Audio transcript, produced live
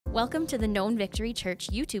Welcome to the Known Victory Church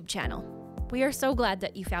YouTube channel. We are so glad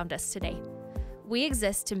that you found us today. We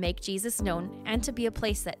exist to make Jesus known and to be a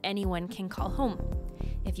place that anyone can call home.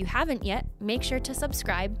 If you haven't yet, make sure to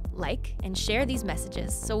subscribe, like, and share these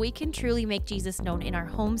messages so we can truly make Jesus known in our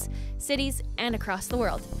homes, cities, and across the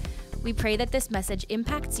world. We pray that this message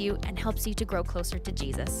impacts you and helps you to grow closer to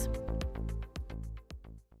Jesus.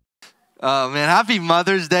 Oh man, happy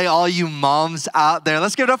Mother's Day, all you moms out there.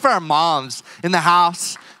 Let's give it up for our moms in the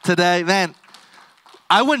house today. Man,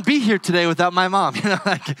 I wouldn't be here today without my mom,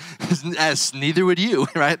 as neither would you,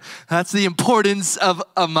 right? That's the importance of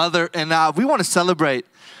a mother. And we want to celebrate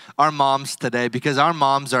our moms today because our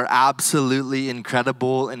moms are absolutely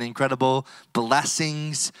incredible and incredible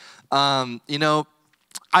blessings.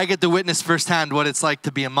 I get to witness firsthand what it's like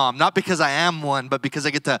to be a mom, not because I am one, but because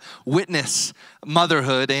I get to witness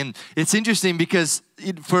motherhood. And it's interesting because,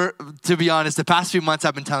 to be honest, the past few months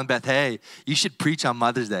I've been telling Beth, hey, you should preach on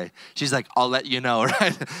Mother's Day. She's like, I'll let you know,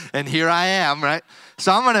 right? And here I am, right?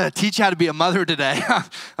 So I'm going to teach you how to be a mother today.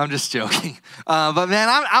 I'm just joking. But man,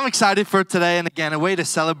 I'm excited for today. And again, a way to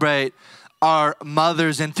celebrate our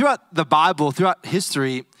mothers. And throughout the Bible, throughout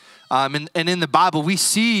history, and in the Bible, we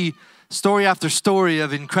see story after story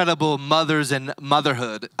of incredible mothers and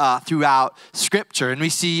motherhood throughout Scripture. And we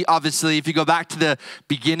see, obviously, if you go back to the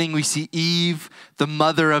beginning, we see Eve, the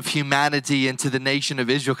mother of humanity into the nation of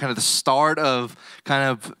Israel, kind of the start of kind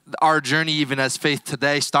of our journey even as faith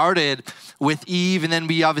today started with Eve. And then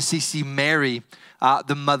we obviously see Mary,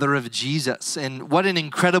 the mother of Jesus. And what an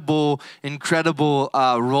incredible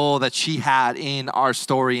role that she had in our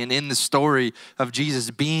story and in the story of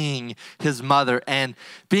Jesus being his mother. And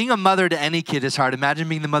being a mother to any kid is hard. Imagine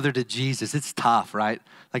being the mother to Jesus. It's tough, right?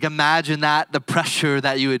 Like imagine that, the pressure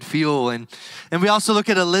that you would feel. And we also look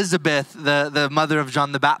at Elizabeth, the mother of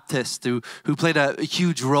John the Baptist, who played a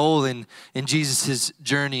huge role in Jesus'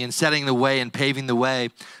 journey and setting the way and paving the way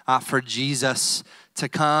for Jesus to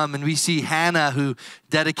come. And we see Hannah, who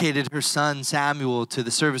dedicated her son Samuel to the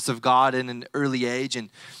service of God in an early age, and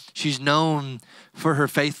she's known for her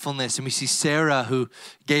faithfulness. And we see Sarah, who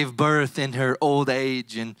gave birth in her old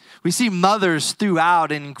age. And we see mothers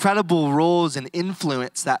throughout and incredible roles and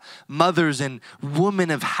influence that mothers and women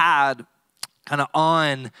have had kind of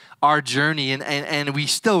on our journey. And we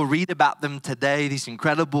still read about them today, these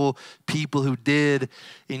incredible people who did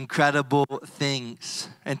incredible things.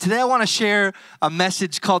 And today I want to share a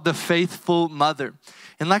message called The Faithful Mother.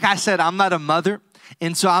 And like I said, I'm not a mother.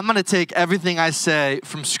 And so I'm going to take everything I say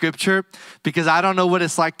from Scripture because I don't know what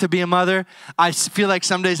it's like to be a mother. I feel like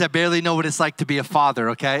some days I barely know what it's like to be a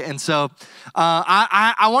father, okay? And so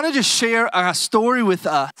I want to just share a story with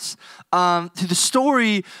us, to the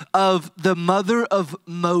story of the mother of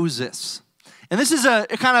Moses. And this is a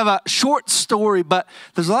kind of a short story, but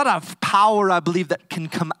there's a lot of power, I believe, that can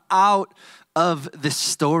come out of this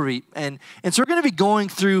story. And so we're going to be going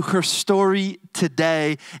through her story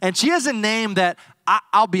today. And she has a name that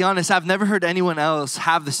I'll be honest, I've never heard anyone else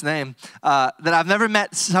have this name, that I've never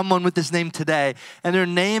met someone with this name today. And their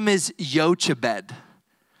name is Jochebed,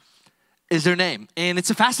 is their name. And it's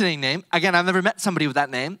a fascinating name. Again, I've never met somebody with that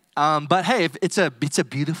name. But hey, it's a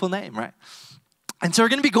beautiful name, right? And so we're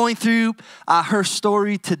going to be going through her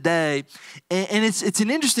story today. And it's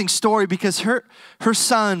an interesting story because her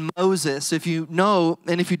son, Moses, if you know,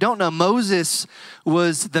 and if you don't know, Moses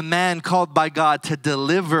was the man called by God to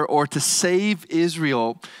deliver or to save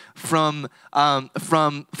Israel from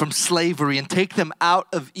slavery and take them out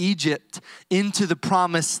of Egypt into the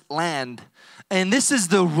promised land. And this is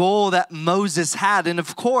the role that Moses had. And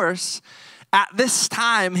of course, at this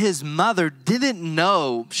time, his mother didn't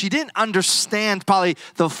know. She didn't understand probably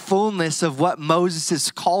the fullness of what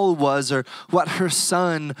Moses' call was or what her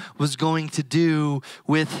son was going to do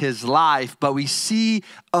with his life. But we see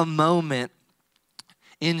a moment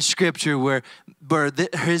in Scripture where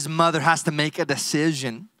his mother has to make a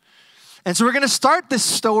decision. And so we're going to start this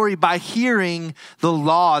story by hearing the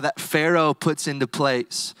law that Pharaoh puts into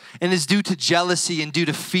place. And it's due to jealousy and due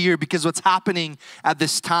to fear because what's happening at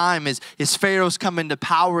this time is Pharaoh's come into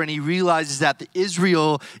power and he realizes that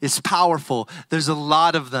Israel is powerful. There's a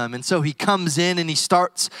lot of them. And so he comes in and he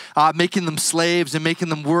starts making them slaves and making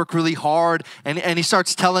them work really hard. And he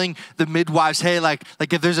starts telling the midwives, hey, like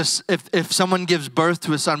if someone gives birth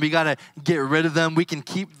to a son, we got to get rid of them. We can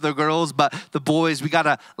keep the girls, but the boys, we got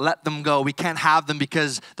to let them go. We can't have them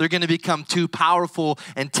because they're going to become too powerful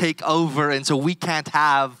and take over. And so we can't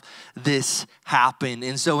have this happen.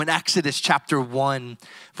 And so in Exodus chapter 1,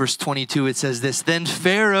 verse 22, it says this, then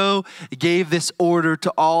Pharaoh gave this order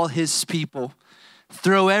to all his people.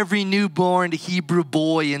 Throw every newborn Hebrew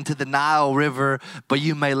boy into the Nile River, but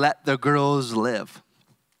you may let the girls live.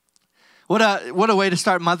 What a way to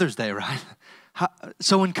start Mother's Day, right?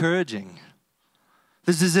 So encouraging.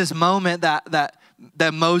 This is this moment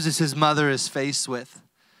that Moses' mother is faced with.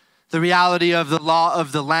 The reality of the law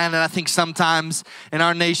of the land. And I think sometimes in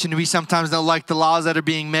our nation, we sometimes don't like the laws that are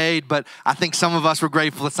being made, but I think some of us were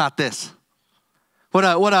grateful it's not this. What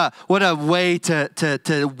a way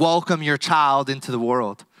to welcome your child into the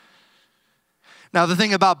world. Now, the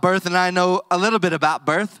thing about birth, and I know a little bit about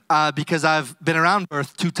birth because I've been around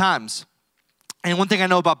birth 2 times. And one thing I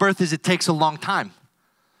know about birth is it takes a long time.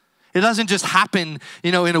 It doesn't just happen,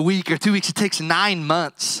 in a week or 2 weeks. It takes 9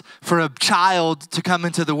 months for a child to come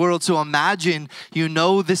into the world. So imagine,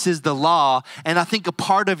 this is the law. And I think a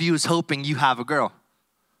part of you is hoping you have a girl.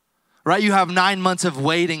 Right? You have 9 months of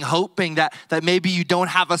waiting, hoping that maybe you don't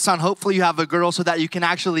have a son. Hopefully you have a girl so that you can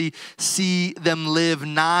actually see them live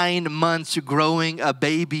 9 months growing a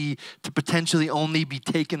baby to potentially only be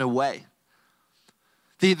taken away.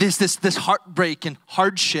 This heartbreak and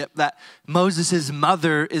hardship that Moses'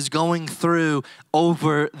 mother is going through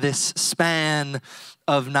over this span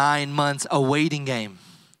of 9 months, a waiting game.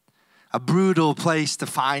 A brutal place to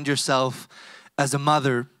find yourself as a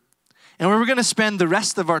mother. And where we're going to spend the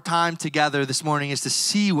rest of our time together this morning is to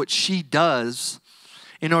see what she does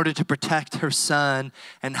in order to protect her son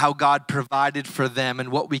and how God provided for them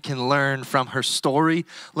and what we can learn from her story.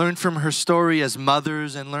 Learn from her story as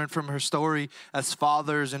mothers and learn from her story as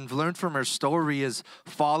fathers and learn from her story as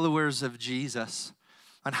followers of Jesus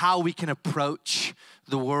on how we can approach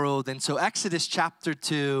the world. And so Exodus chapter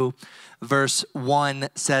 2 verse 1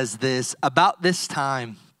 says this, about this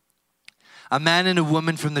time, a man and a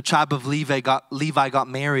woman from the tribe of Levi got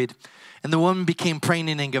married, and the woman became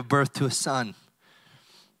pregnant and gave birth to a son.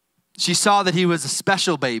 She saw that he was a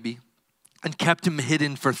special baby and kept him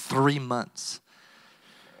hidden for 3 months.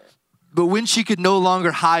 But when she could no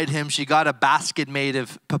longer hide him, she got a basket made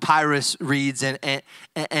of papyrus reeds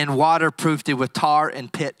and waterproofed it with tar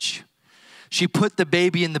and pitch. She put the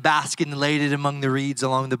baby in the basket and laid it among the reeds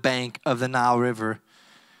along the bank of the Nile River.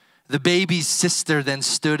 The baby's sister then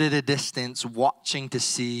stood at a distance watching to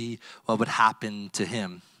see what would happen to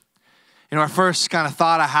him. Our first kind of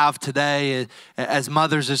thought I have today as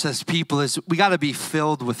mothers, as people, is we got to be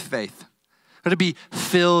filled with faith. We got to be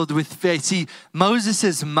filled with faith. See,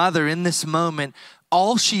 Moses' mother in this moment,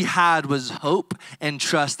 all she had was hope and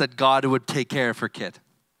trust that God would take care of her kid.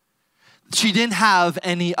 She didn't have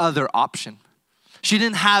any other option. She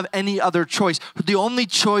didn't have any other choice. The only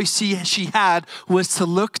choice she had was to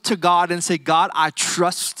look to God and say, God, I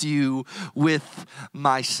trust you with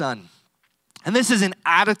my son. And this is an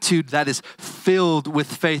attitude that is filled with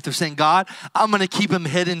faith of saying, God, I'm going to keep him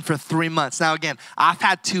hidden for 3 months. Now, again, I've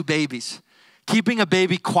had 2 babies. Keeping a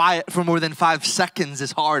baby quiet for more than 5 seconds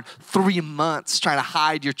is hard. 3 months trying to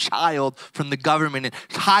hide your child from the government and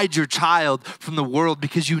hide your child from the world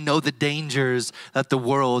because you know the dangers that the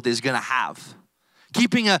world is going to have.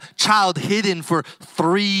 Keeping a child hidden for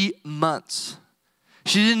 3 months.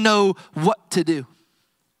 She didn't know what to do.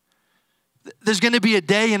 There's going to be a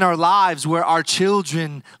day in our lives where our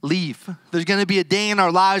children leave. There's going to be a day in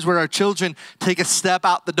our lives where our children take a step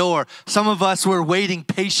out the door. Some of us were waiting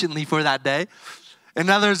patiently for that day. And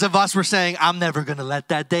others of us were saying, I'm never going to let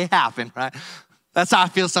that day happen, right? That's how I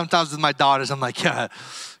feel sometimes with my daughters. I'm like, yeah,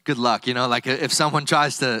 good luck. Like if someone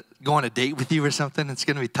tries to go on a date with you or something, it's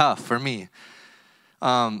going to be tough for me.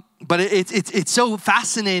 But it's so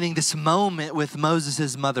fascinating, this moment with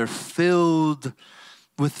Moses' mother filled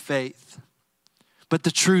with faith. But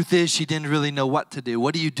the truth is she didn't really know what to do.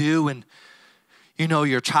 What do you do when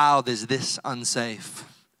your child is this unsafe?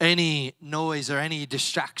 Any noise or any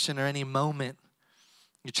distraction or any moment,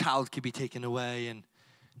 your child could be taken away and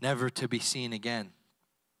never to be seen again.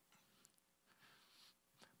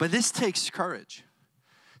 But this takes courage.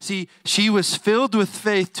 See, she was filled with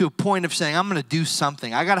faith to a point of saying, I'm going to do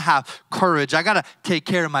something. I got to have courage. I got to take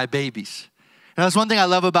care of my babies. And that's one thing I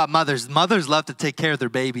love about mothers. Mothers love to take care of their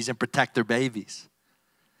babies and protect their babies.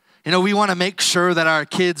 We want to make sure that our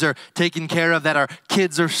kids are taken care of, that our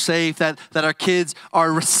kids are safe, that our kids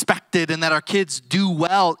are respected, and that our kids do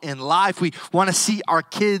well in life. We want to see our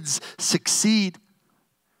kids succeed.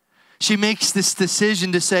 She makes this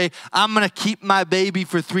decision to say, I'm going to keep my baby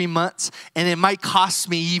for 3 months, and it might cost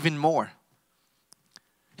me even more.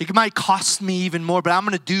 It might cost me even more, but I'm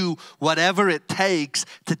going to do whatever it takes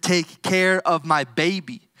to take care of my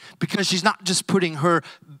baby. Because she's not just putting her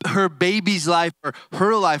baby's life or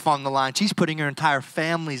her life on the line. She's putting her entire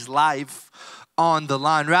family's life on the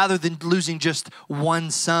line. Rather than losing just one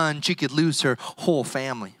son, she could lose her whole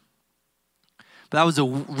family. But that was a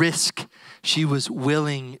risk she was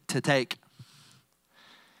willing to take.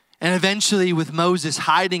 And eventually with Moses,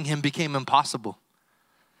 hiding him became impossible.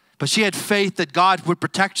 But she had faith that God would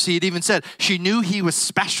protect her. She had even said she knew he was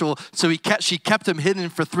special, so she kept him hidden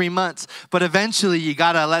for 3 months. But eventually you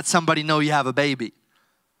gotta let somebody know you have a baby.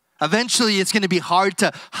 Eventually it's gonna be hard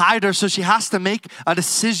to hide her, so she has to make a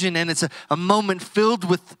decision, and it's a moment filled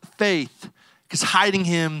with faith because hiding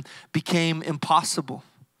him became impossible.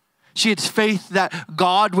 She had faith that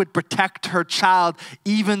God would protect her child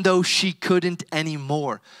even though she couldn't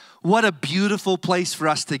anymore. What a beautiful place for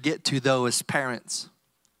us to get to though as parents.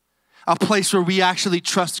 A place where we actually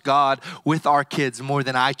trust God with our kids more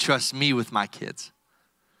than I trust me with my kids.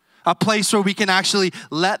 A place where we can actually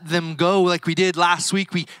let them go like we did last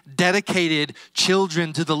week. We dedicated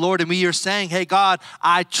children to the Lord and we are saying, hey God,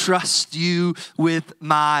 I trust you with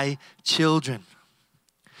my children.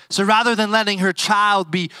 So rather than letting her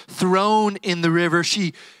child be thrown in the river,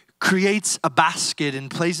 she creates a basket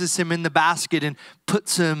and places him in the basket and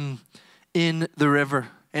puts him in the river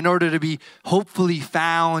in order to be hopefully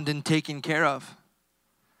found and taken care of.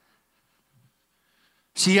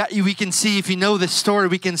 See, we can see, if you know this story,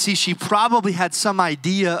 we can see she probably had some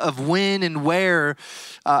idea of when and where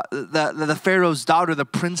the Pharaoh's daughter, the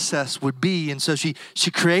princess, would be. And so she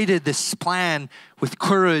created this plan with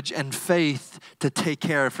courage and faith to take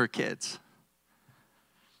care of her kids.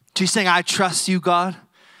 She's saying, I trust you, God.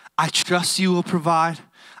 I trust you will provide.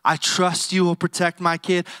 I trust you will protect my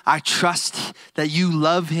kid. I trust that you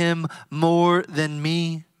love him more than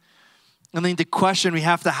me. I think the question we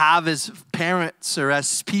have to have as parents or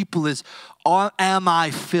as people is, am I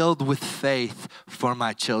filled with faith for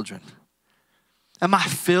my children? Am I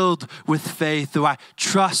filled with faith? Do I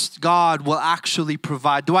trust God will actually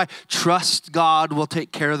provide? Do I trust God will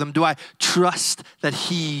take care of them? Do I trust that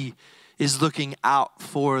he is looking out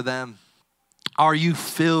for them? Are you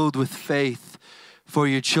filled with faith for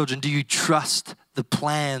your children? Do you trust the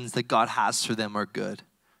plans that God has for them are good?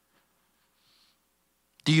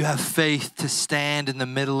 Do you have faith to stand in the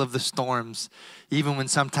middle of the storms, even when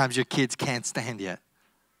sometimes your kids can't stand yet?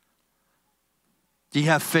 Do you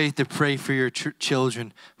have faith to pray for your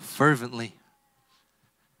children fervently?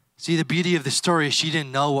 See, the beauty of the story is she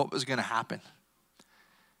didn't know what was going to happen.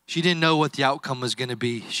 She didn't know what the outcome was going to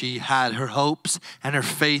be. She had her hopes and her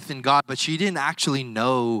faith in God, but she didn't actually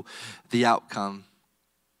know the outcome.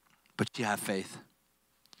 But she had faith.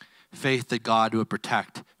 Faith that God would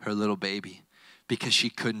protect her little baby because she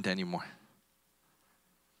couldn't anymore.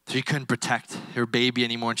 She couldn't protect her baby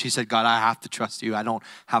anymore. And she said, God, I have to trust you. I don't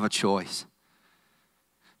have a choice.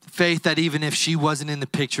 Faith that even if she wasn't in the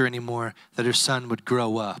picture anymore, that her son would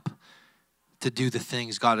grow up to do the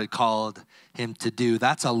things God had called him to do.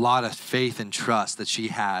 That's a lot of faith and trust that she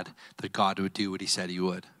had that God would do what he said he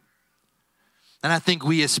would. And I think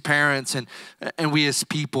we as parents and we as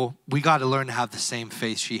people, we got to learn to have the same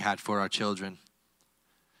faith she had for our children.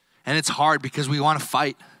 And it's hard because we want to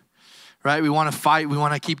fight, right? We want to fight. We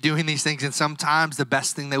want to keep doing these things. And sometimes the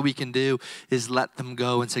best thing that we can do is let them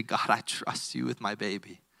go and say, God, I trust you with my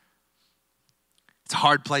baby. It's a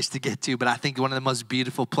hard place to get to, but I think one of the most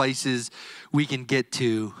beautiful places we can get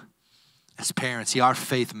to as parents. See, our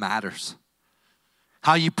faith matters.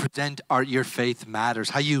 How you present your faith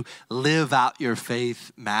matters. How you live out your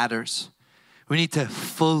faith matters. We need to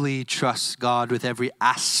fully trust God with every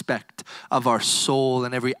aspect of our soul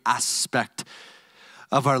and every aspect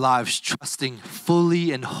of our lives, trusting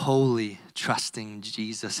fully and wholly, trusting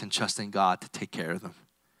Jesus and trusting God to take care of them.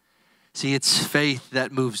 See, it's faith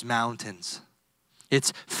that moves mountains.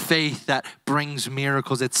 It's faith that brings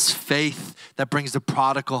miracles. It's faith that brings the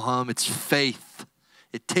prodigal home. It's faith.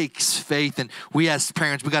 It takes faith. And we as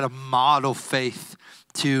parents, we got to model faith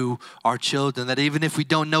to our children, that even if we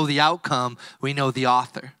don't know the outcome, we know the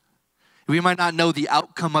author. We might not know the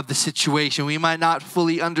outcome of the situation. We might not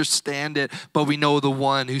fully understand it, but we know the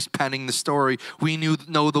one who's penning the story. We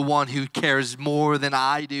know the one who cares more than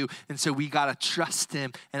I do. And so we got to trust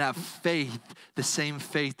him and have faith, the same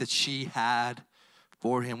faith that she had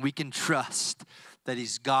for him. We can trust that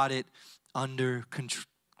he's got it under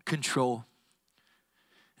control.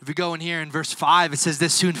 If we go in here in verse 5, it says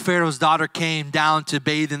this: soon Pharaoh's daughter came down to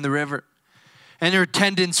bathe in the river, and her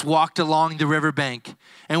attendants walked along the riverbank.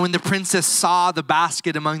 And when the princess saw the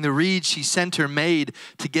basket among the reeds, she sent her maid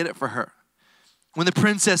to get it for her. When the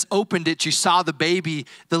princess opened it, she saw the baby,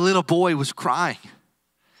 the little boy, was crying.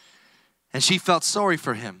 And she felt sorry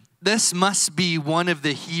for him. This must be one of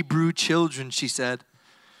the Hebrew children, she said.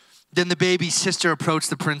 Then the baby's sister approached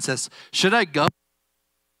the princess. Should I go?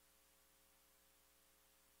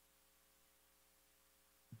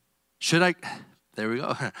 There we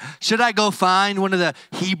go. Should I go find one of the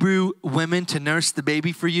Hebrew women to nurse the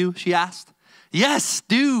baby for you? She asked. Yes,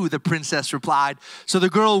 do, the princess replied. So the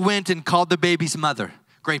girl went and called the baby's mother.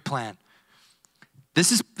 Great plan.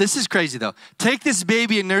 This is crazy though. Take this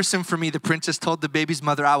baby and nurse him for me, the princess told the baby's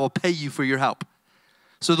mother. I will pay you for your help.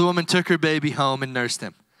 So the woman took her baby home and nursed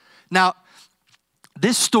him. Now,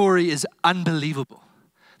 this story is unbelievable.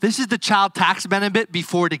 This is the child tax benefit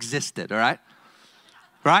before it existed, all right?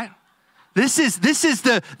 Right? This is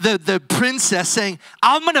the princess saying,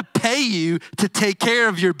 I'm gonna pay you to take care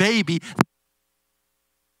of your baby.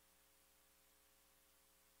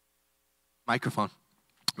 Microphone.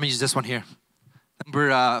 Let me use this one here.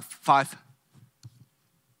 Number 5.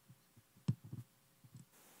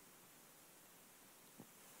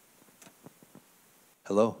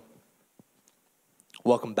 Hello.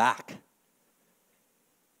 Welcome back.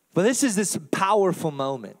 But this is this powerful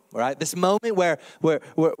moment, right? This moment where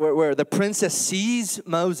the princess sees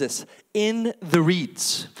Moses in the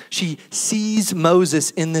reeds. She sees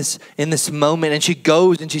Moses in this moment, and she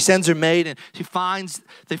goes and she sends her maid, and they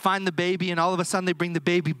find the baby, and all of a sudden they bring the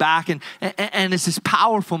baby back, and it's this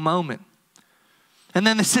powerful moment. And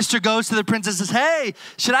then the sister goes to the princess and says, hey,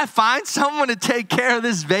 should I find someone to take care of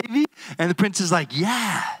this baby? And the princess is like,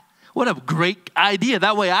 yeah. What a great idea.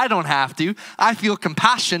 That way I don't have to. I feel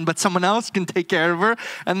compassion, but someone else can take care of her.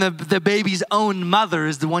 And the baby's own mother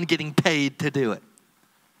is the one getting paid to do it.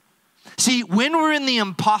 See, when we're in the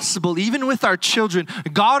impossible, even with our children,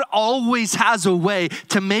 God always has a way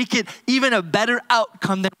to make it even a better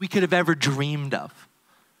outcome than we could have ever dreamed of.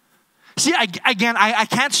 See, I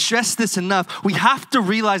can't stress this enough. We have to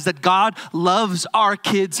realize that God loves our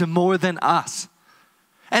kids more than us.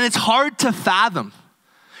 And it's hard to fathom.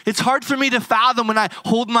 It's hard for me to fathom when I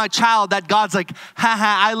hold my child that God's like,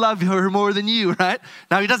 I love her more than you, right?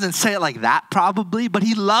 Now, he doesn't say it like that probably, but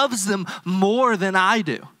he loves them more than I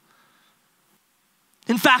do.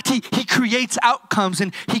 In fact, he creates outcomes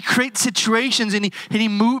and he creates situations and he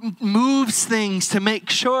moves things to make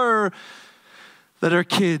sure that our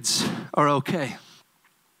kids are okay.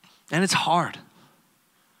 And it's hard.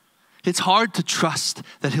 It's hard to trust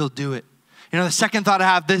that he'll do it. You know, the second thought I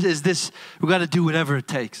have is we got to do whatever it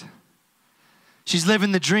takes. She's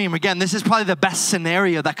living the dream. Again, this is probably the best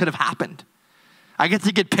scenario that could have happened. I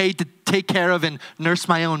get paid to take care of and nurse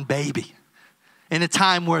my own baby in a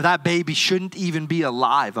time where that baby shouldn't even be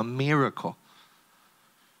alive, a miracle.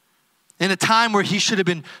 In a time where he should have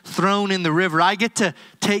been thrown in the river, I get to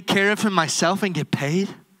take care of him myself and get paid.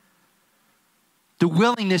 The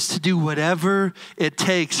willingness to do whatever it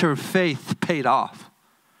takes, her faith paid off.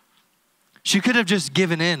 She could have just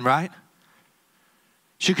given in, right?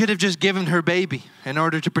 She could have just given her baby in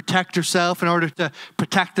order to protect herself, in order to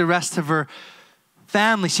protect the rest of her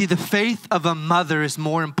family. See, the faith of a mother is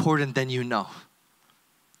more important than you know.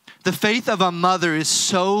 The faith of a mother is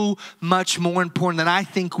so much more important than I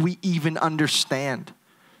think we even understand.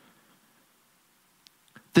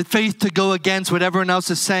 The faith to go against what everyone else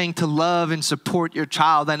is saying, to love and support your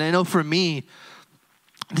child. And I know for me,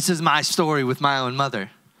 this is my story with my own mother.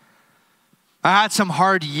 I had some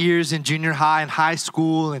hard years in junior high and high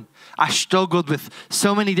school, and I struggled with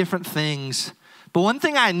so many different things. But one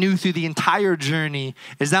thing I knew through the entire journey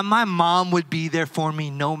is that my mom would be there for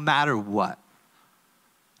me no matter what.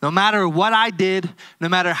 No matter what I did, no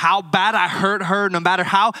matter how bad I hurt her, no matter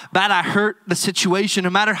how bad I hurt the situation,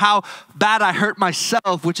 no matter how bad I hurt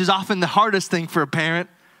myself, which is often the hardest thing for a parent,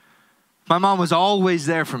 my mom was always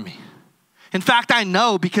there for me. In fact, I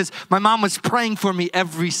know because my mom was praying for me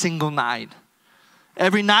every single night.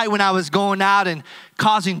 Every night when I was going out and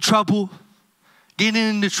causing trouble, getting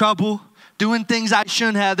into trouble, doing things I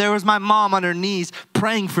shouldn't have, there was my mom on her knees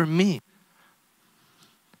praying for me.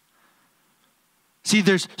 See,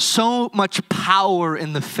 there's so much power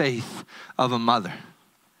in the faith of a mother.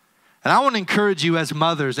 And I want to encourage you as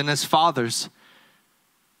mothers and as fathers,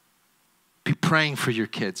 be praying for your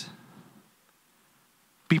kids.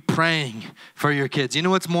 Be praying for your kids. You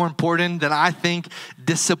know what's more important than I think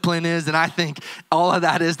discipline is, and I think all of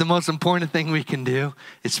that is? The most important thing we can do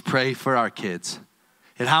is pray for our kids.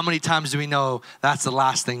 And how many times do we know that's the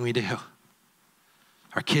last thing we do?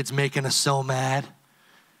 Our kids making us so mad.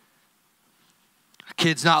 Our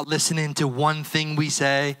kids not listening to one thing we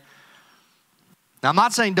say. Now, I'm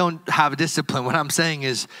not saying don't have a discipline. What I'm saying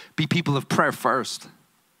is be people of prayer first.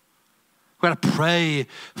 We've got to pray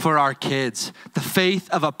for our kids. The faith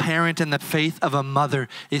of a parent and the faith of a mother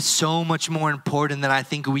is so much more important than I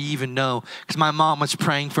think we even know. Because my mom was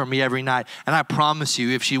praying for me every night. And I promise you,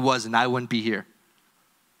 if she wasn't, I wouldn't be here.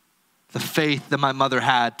 The faith that my mother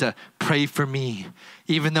had to pray for me,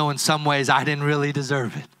 even though in some ways I didn't really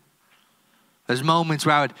deserve it. There's moments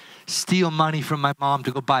where I would steal money from my mom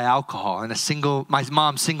to go buy alcohol. And my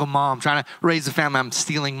mom's single mom, trying to raise a family, I'm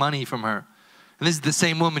stealing money from her. And this is the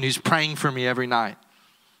same woman who's praying for me every night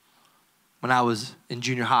when I was in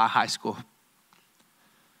junior high school.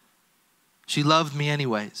 She loved me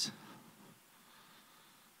anyways.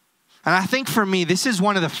 And I think for me, this is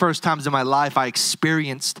one of the first times in my life I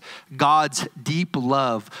experienced God's deep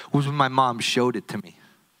love was when my mom showed it to me.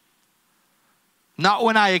 Not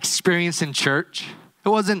when I experienced in church. It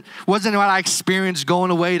wasn't what I experienced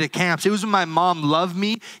going away to camps. It was when my mom loved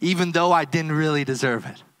me even though I didn't really deserve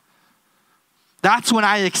it. That's when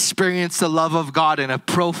I experienced the love of God in a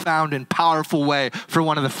profound and powerful way for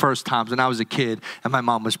one of the first times when I was a kid and my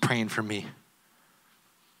mom was praying for me.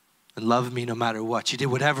 And loved me no matter what. She did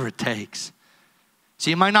whatever it takes.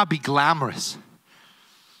 See, it might not be glamorous.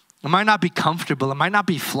 It might not be comfortable. It might not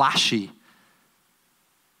be flashy.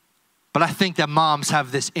 But I think that moms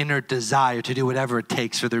have this inner desire to do whatever it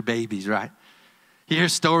takes for their babies, right? You hear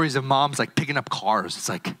stories of moms like picking up cars. It's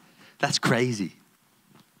like, that's crazy.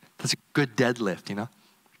 That's a good deadlift, you know?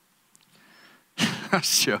 I'm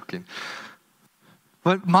joking.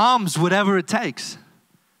 But moms, whatever it takes.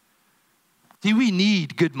 See, we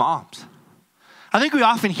need good moms. I think we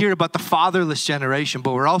often hear about the fatherless generation,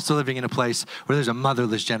 but we're also living in a place where there's a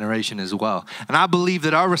motherless generation as well. And I believe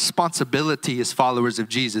that our responsibility as followers of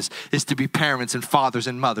Jesus is to be parents and fathers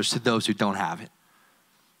and mothers to those who don't have it.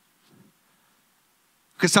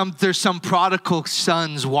 Because there's some prodigal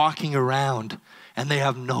sons walking around and they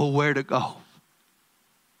have nowhere to go.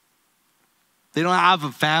 They don't have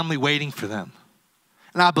a family waiting for them.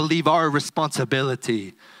 And I believe our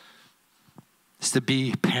responsibility is to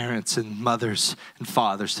be parents and mothers and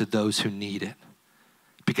fathers to those who need it.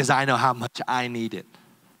 Because I know how much I need it.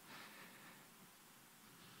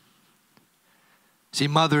 See,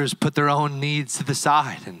 mothers put their own needs to the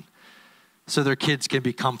side and so their kids can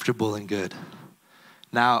be comfortable and good.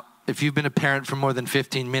 Now, if you've been a parent for more than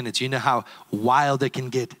 15 minutes, you know how wild it can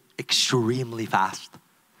get extremely fast.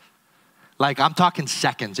 Like, I'm talking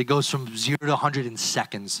seconds. It goes from 0 to 100 in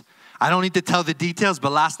seconds. I don't need to tell the details,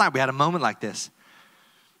 but last night we had a moment like this.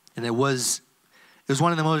 And it was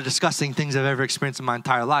one of the most disgusting things I've ever experienced in my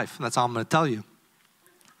entire life. And that's all I'm going to tell you.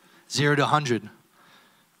 0 to 100.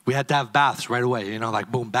 We had to have baths right away,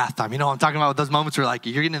 like boom, bath time. You know what I'm talking about? Those moments where like,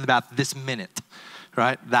 you're getting in the bath this minute,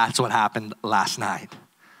 right? That's what happened last night.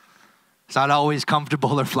 It's not always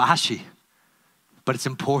comfortable or flashy, but it's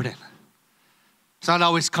important. It's not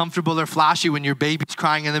always comfortable or flashy when your baby's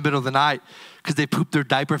crying in the middle of the night because they pooped their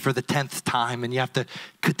diaper for the 10th time and you have to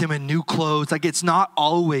put them in new clothes. Like, it's not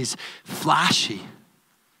always flashy.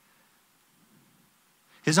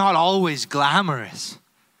 It's not always glamorous,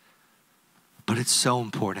 but it's so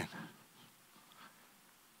important.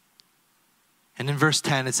 And in verse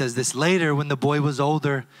 10, it says this: later, when the boy was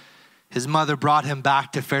older, his mother brought him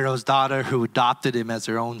back to Pharaoh's daughter, who adopted him as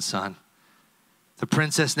her own son. The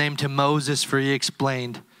princess named him Moses, for he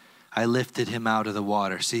explained, I lifted him out of the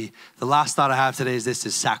water. See, the last thought I have today is this: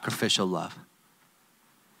 is sacrificial love.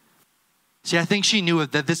 See, I think she knew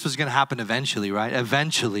that this was going to happen eventually, right?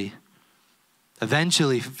 Eventually,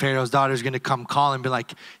 Pharaoh's daughter is going to come call and be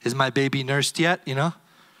like, is my baby nursed yet?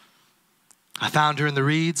 I found her in the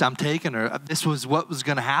reeds. I'm taking her. This was what was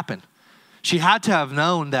going to happen. She had to have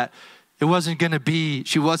known that she wasn't going to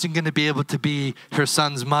be able to be her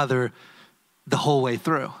son's mother the whole way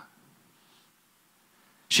through.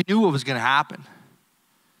 She knew what was going to happen.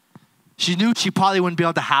 She knew she probably wouldn't be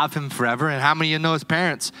able to have him forever. And how many of you know as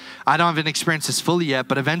parents, I don't have experienced this fully yet,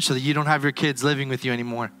 but eventually you don't have your kids living with you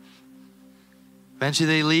anymore. Eventually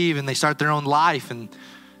they leave and they start their own life and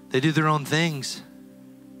they do their own things.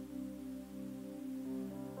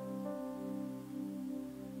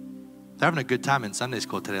 They're having a good time in Sunday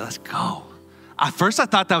school today. Let's go. At first I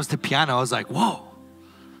thought that was the piano. I was like, whoa,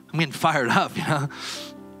 I'm getting fired up,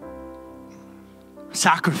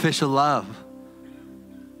 Sacrificial love.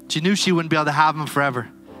 She knew she wouldn't be able to have him forever.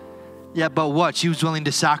 Yeah, but what? She was willing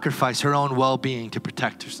to sacrifice her own well-being to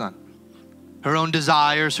protect her son. Her own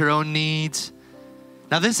desires, her own needs.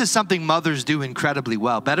 Now, this is something mothers do incredibly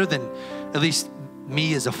well, better than at least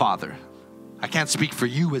me as a father. I can't speak for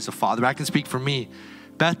you as a father. I can speak for me.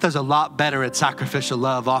 Beth does a lot better at sacrificial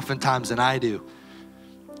love oftentimes than I do.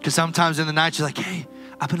 Because sometimes in the night, she's like, hey,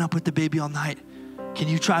 I've been up with the baby all night. Can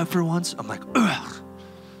you try for once? I'm like, ugh,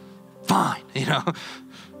 fine,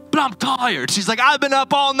 But I'm tired. She's like, I've been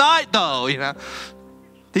up all night though,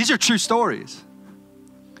 These are true stories.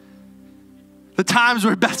 The times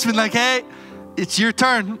where Beth's been like, hey, it's your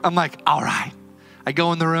turn. I'm like, all right. I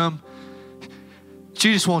go in the room.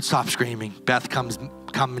 She just won't stop screaming. Beth comes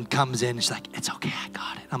in. She's like, it's okay, I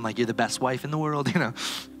got it. I'm like, you're the best wife in the world, you know.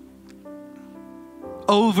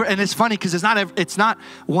 And it's funny because it's not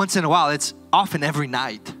once in a while. It's often every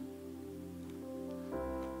night.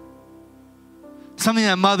 Something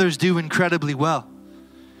that mothers do incredibly well.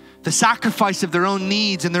 The sacrifice of their own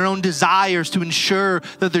needs and their own desires to ensure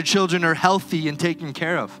that their children are healthy and taken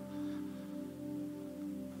care of.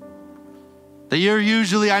 That you're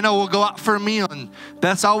usually, I know, we'll go out for a meal and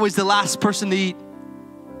Beth's always the last person to eat.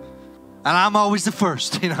 And I'm always the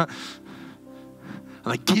first, you know. I'm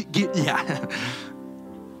like, yeah.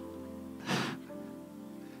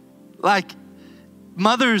 Like,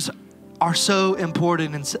 mothers are so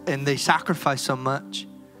important and they sacrifice so much.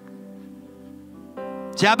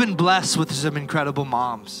 See, I've been blessed with some incredible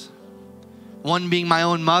moms. One being my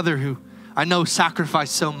own mother, who I know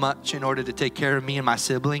sacrificed so much in order to take care of me and my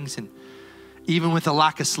siblings. And even with a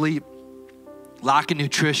lack of sleep, lack of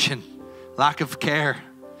nutrition, lack of care,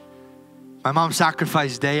 my mom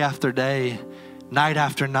sacrificed day after day, night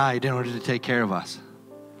after night in order to take care of us.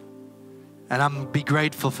 And I'm be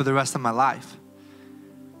grateful for the rest of my life.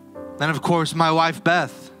 Then of course, my wife,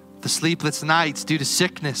 Beth, the sleepless nights due to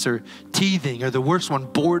sickness or teething, or the worst one,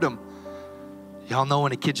 boredom. Y'all know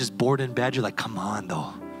when a kid's just bored in bed, you're like, come on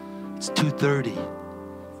though, it's 2:30.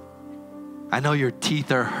 I know your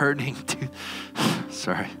teeth are hurting.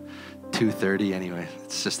 Sorry, 2:30 anyway,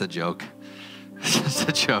 it's just a joke. It's just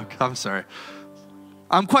a joke, I'm sorry.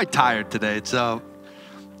 I'm quite tired today, so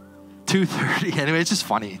 2:30 anyway, it's just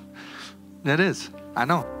funny. It is, I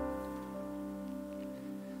know.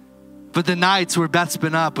 But the nights where Beth's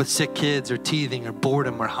been up with sick kids or teething or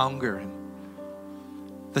boredom or hunger, and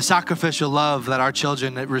the sacrificial love that our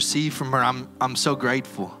children receive from her, I'm so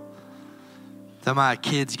grateful that my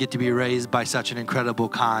kids get to be raised by such an incredible,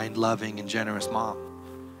 kind, loving, and generous mom.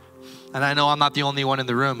 And I know I'm not the only one in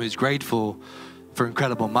the room who's grateful for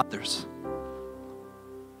incredible mothers.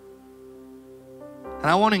 And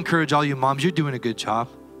I want to encourage all you moms, you're doing a good job.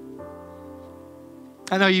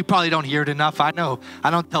 I know you probably don't hear it enough. I know I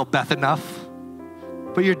don't tell Beth enough,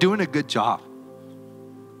 but you're doing a good job.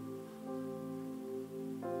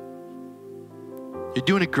 You're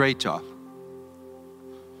doing a great job.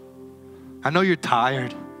 I know you're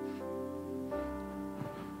tired.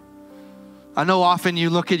 I know often you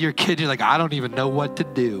look at your kid and you're like, I don't even know what to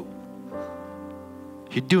do.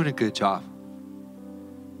 You're doing a good job.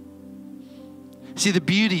 See, the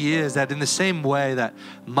beauty is that in the same way that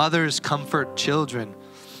mothers comfort children,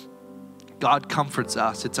 God comforts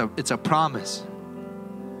us. It's a promise.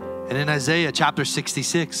 And in Isaiah chapter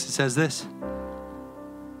 66, it says this.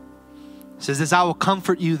 It says this, I will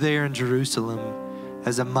comfort you there in Jerusalem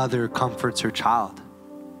as a mother comforts her child.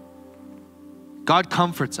 God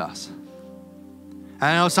comforts us. And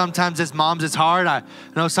I know sometimes as moms it's hard. I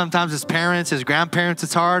know sometimes as parents, as grandparents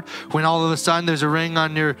it's hard when all of a sudden there's a ring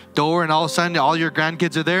on your door and all of a sudden all your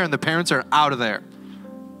grandkids are there and the parents are out of there.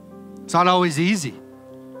 It's not always easy.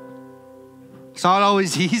 It's not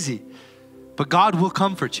always easy. But God will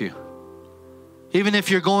comfort you. Even if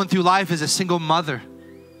you're going through life as a single mother,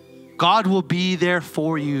 God will be there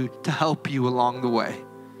for you to help you along the way.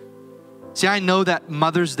 See, I know that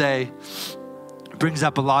Mother's Day brings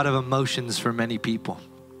up a lot of emotions for many people.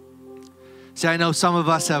 See, I know some of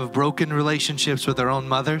us have broken relationships with our own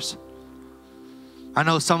mothers. I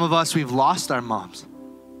know some of us, we've lost our moms.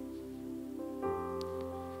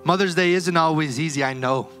 Mother's Day isn't always easy, I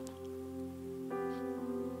know.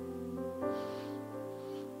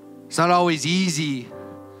 It's not always easy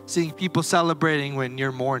seeing people celebrating when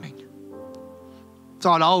you're mourning. It's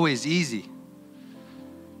not always easy.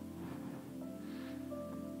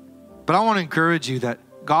 But I want to encourage you that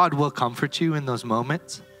God will comfort you in those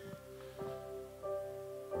moments.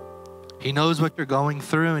 He knows what you're going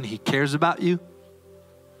through and He cares about you.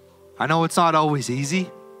 I know it's not always easy,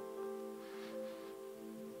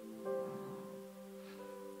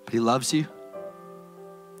 but He loves you.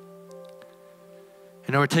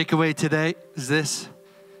 And our takeaway today is this: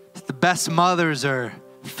 the best mothers are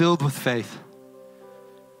filled with faith,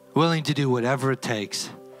 willing to do whatever it takes,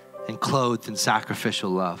 and clothed in sacrificial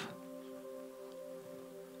love.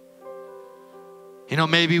 You know,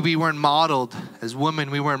 maybe we weren't modeled, as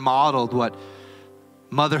women, we weren't modeled what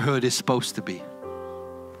motherhood is supposed to be.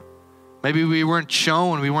 Maybe we weren't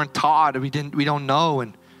shown, we weren't taught, we don't know.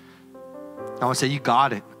 And I want to say, you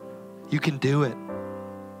got it. You can do it.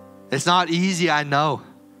 It's not easy, I know,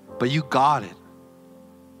 but you got it.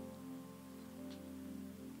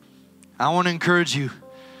 I want to encourage you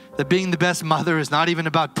that being the best mother is not even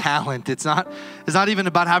about talent. It's not even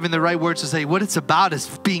about having the right words to say. What it's about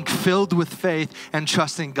is being filled with faith and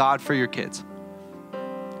trusting God for your kids.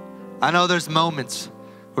 I know there's moments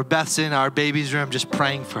where Beth's in our baby's room just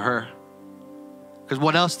praying for her. Because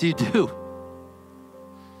what else do you do?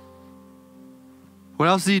 What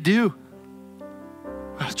else do you do?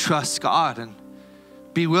 Well, trust God and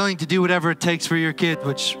be willing to do whatever it takes for your kid,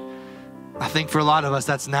 which I think for a lot of us,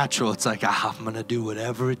 that's natural. It's like, I'm going to do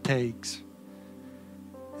whatever it takes.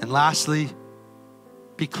 And lastly,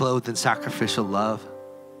 be clothed in sacrificial love.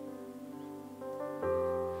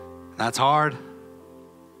 That's hard,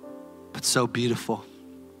 but so beautiful.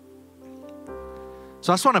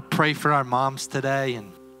 So I just want to pray for our moms today.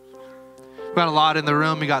 And we got a lot in the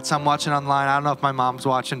room. We got some watching online. I don't know if my mom's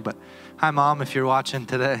watching, but hi, Mom, if you're watching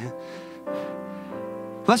today.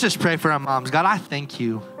 Let's just pray for our moms. God, I thank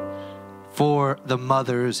you for the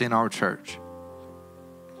mothers in our church.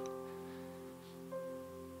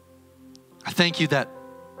 I thank you that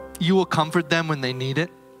you will comfort them when they need it.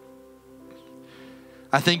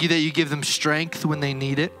 I thank you that you give them strength when they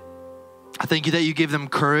need it. I thank you that you give them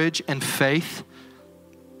courage and faith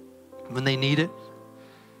when they need it.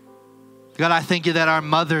 God, I thank you that our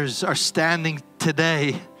mothers are standing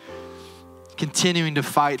today, continuing to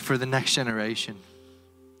fight for the next generation.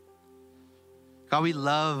 God, we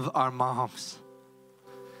love our moms.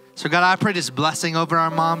 So God, I pray this blessing over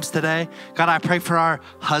our moms today. God, I pray for our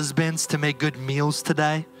husbands to make good meals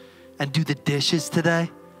today and do the dishes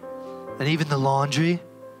today and even the laundry,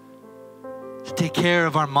 to take care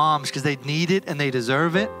of our moms because they need it and they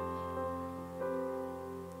deserve it.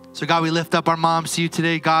 So God, we lift up our moms to you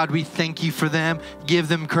today. God, we thank you for them. Give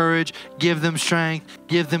them courage, give them strength,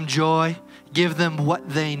 give them joy, give them what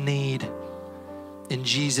they need. In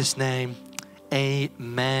Jesus' name,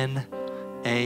 amen.